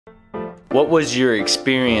What was your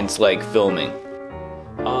experience like filming?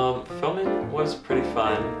 Filming was pretty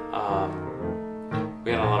fun.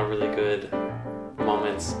 We had a lot of really good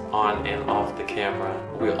moments on and off the camera.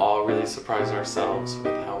 We all really surprised ourselves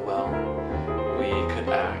with how well we could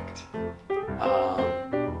act.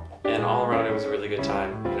 And all around it was a really good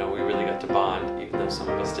time. You know, we really got to bond, even though some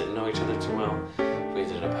of us didn't know each other too well. We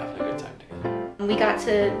ended up having a good time together. We got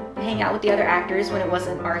to hang out with the other actors when it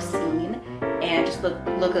wasn't our scene and just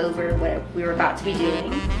look over what we were about to be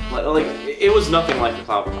doing. Like it was nothing like the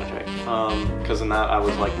Cloud Project, because in that I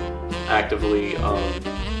was like actively,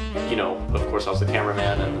 you know, of course I was the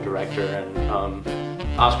cameraman and the director, and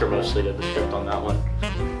Oscar mostly did the script on that one.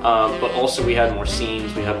 But also we had more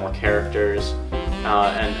scenes, we had more characters,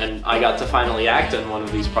 and I got to finally act in one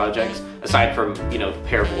of these projects, aside from, you know, the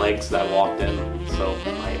pair of legs that walked in. So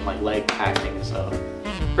my leg acting is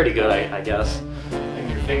pretty good, I guess.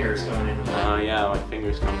 And your fingers going in. Yeah, my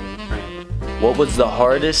fingers coming in the frame. What was the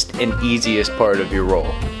hardest and easiest part of your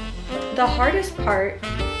role? The hardest part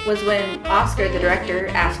was when Oscar, the director,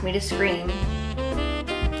 asked me to scream,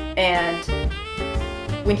 and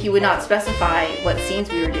when he would not specify what scenes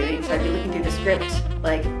we were doing, so I'd be looking through the script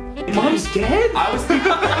like, Mom's dead? I was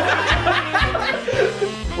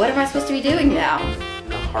what am I supposed to be doing now?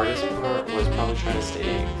 The hardest part was probably trying to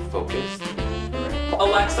stay focused.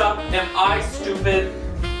 Alexa, am I stupid?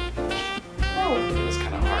 It was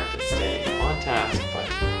kind of hard to stay on task, but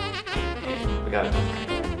hey, we got it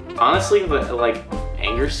done right. Honestly, like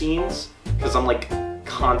anger scenes, because I'm like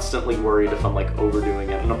constantly worried if I'm like overdoing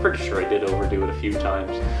it, and I'm pretty sure I did overdo it a few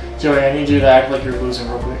times. Joey, I need you to act like you're losing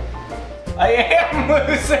real quick. I am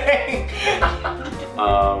losing!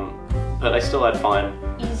 But I still had fun.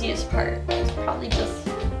 Easiest part was probably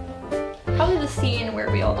the scene where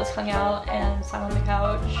we all just hung out and sat on the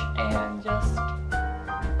couch and just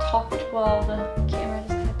talked while the camera just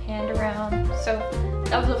kind of panned around. So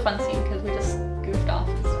that was a fun scene because we just goofed off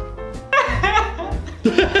and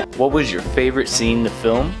stuff. What was your favorite scene to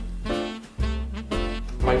film?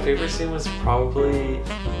 My favorite scene was probably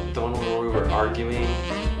the one where we were arguing,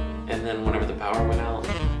 and then whenever the power went out.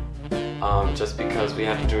 Just because we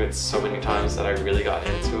had to do it so many times that I really got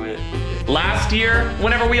into it. Last year,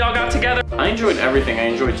 whenever we all got together, I enjoyed everything. I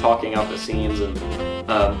enjoyed talking out the scenes and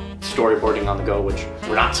storyboarding on the go, which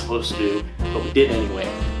we're not supposed to do, but we did anyway.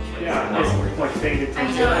 Yeah, like faded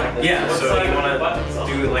things. yeah. So you want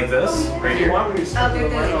to do it like this, right here?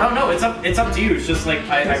 Oh no, it's up to you. It's just like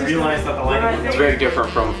I realized that the lighting. It's very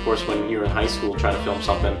different from, of course, when you're in high school trying to film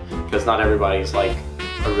something, because not everybody's like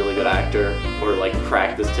a really good actor or like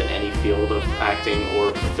practiced in any field of acting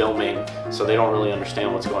or filming, so they don't really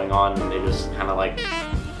understand what's going on, and they just kind of like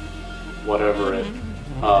whatever it.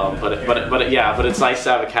 But it's nice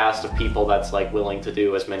to have a cast of people that's like willing to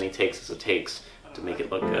do as many takes as it takes to make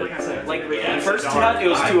it look good. Like first cut, it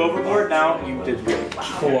was too overboard. Now you did really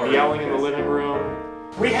well. Yelling in the living room.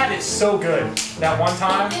 We had it so good that one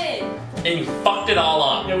time. And you fucked it all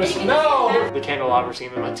up. It was the candelabra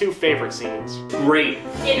scene. My two favorite scenes. Great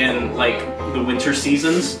in like the winter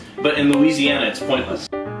seasons, but in Louisiana it's pointless.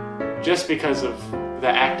 Just because of the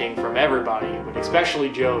acting from everybody, but especially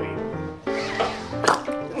Joey.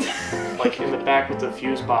 Like in the back with the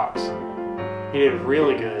fuse box. He did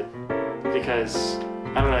really good because,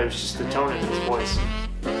 I don't know, it was just the tone in his voice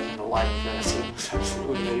and the lighting for that scene was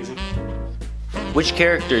absolutely amazing. Which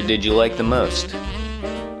character did you like the most?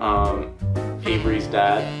 Avery's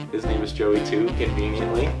dad, his name is Joey too,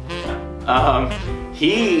 conveniently.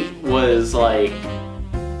 He was like,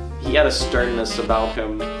 he had a sternness about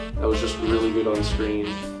him that was just really good on screen.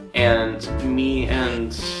 And me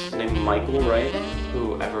and his name Michael, right?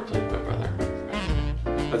 Whoever played my brother.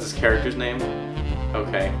 That's his character's name?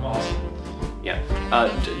 Okay. Awesome. Yeah.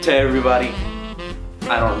 To everybody,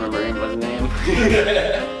 I don't remember anybody's name.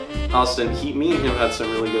 Austin, me and him had some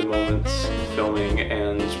really good moments filming,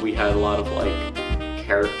 and we had a lot of like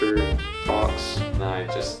character talks. And I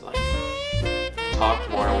just like talked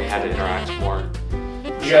more, and we had to interact more.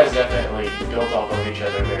 You guys definitely built off of each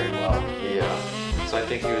other very well. Yeah. So I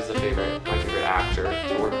think he was my favorite actor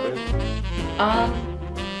to work with.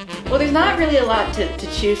 Well, there's not really a lot to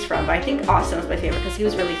choose from, but I think Austin was my favorite because he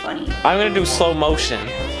was really funny. I'm gonna do slow motion.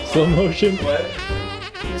 Slow motion? What?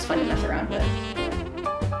 He was fun to mess around with.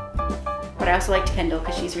 But I also liked Kendall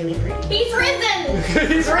because she's really pretty. He's risen!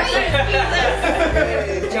 He's risen!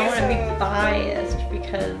 I don't want to be biased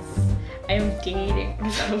because I'm dating.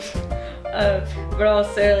 But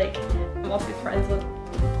also, like, I'm also friends with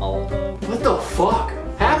all of them. What the fuck?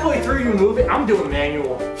 Halfway through you move it, I'm doing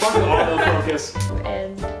manual. Fuck autofocus.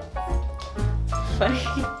 And funny.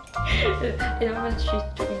 I don't want to choose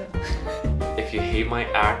between them. If you hate my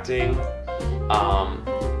acting,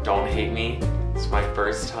 Don't hate me. It's my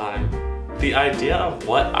first time. The idea of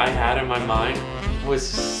what I had in my mind was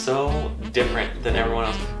so different than everyone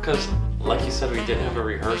else. Because, like you said, we didn't have a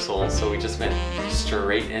rehearsal, so we just went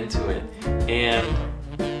straight into it. And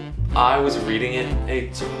I was reading it a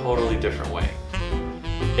totally different way.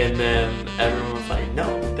 And then everyone was like,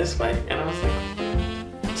 no, this way. And I was like,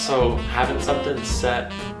 so having something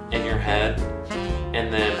set in your head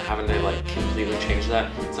and then having to like completely change that,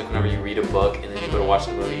 it's like whenever you read a book and then you go to watch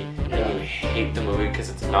the movie and you hate the movie because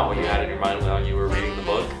it's not what you had in your mind when you were reading the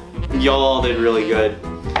book. Y'all all did really good,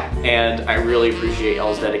 and I really appreciate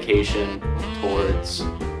y'all's dedication towards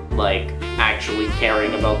like actually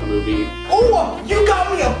caring about the movie. Oh, you got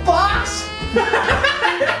me a box?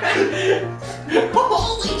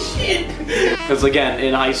 Holy shit! Because again,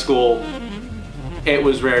 in high school, it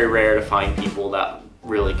was very rare to find people that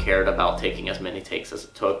really cared about taking as many takes as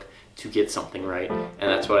it took to get something right, and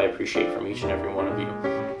that's what I appreciate from each and every one of you.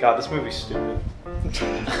 God, this movie's stupid.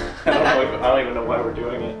 I don't even know why we're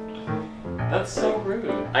doing it. That's so rude.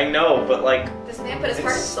 I know, but like... This man put his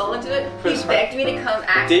heart and soul into it. He begged me to come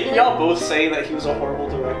act. Didn't y'all both say that he was a horrible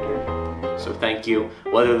director? So thank you.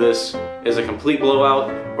 Whether this is a complete blowout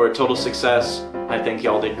or a total success, I think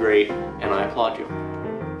y'all did great, and I applaud you.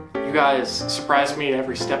 You guys surprised me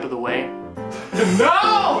every step of the way.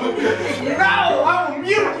 No! No! I will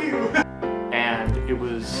mute you! And it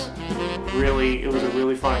was a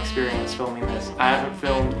really fun experience filming this. I haven't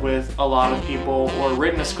filmed with a lot of people or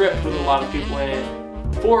written a script with a lot of people in it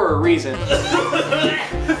for a reason.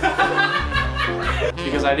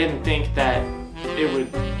 Because I didn't think it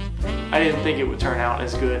would turn out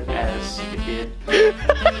as good as it did.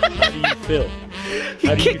 How do you feel?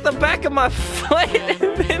 He kicked the back of my foot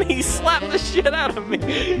and then he slapped the shit out of me.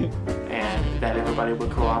 And that everybody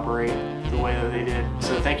would cooperate the way that they did.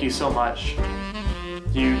 So thank you so much.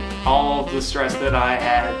 All of the stress that I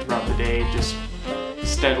had throughout the day just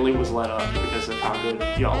steadily was let up because of how good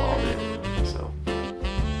y'all all did. So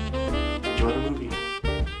enjoy the movie.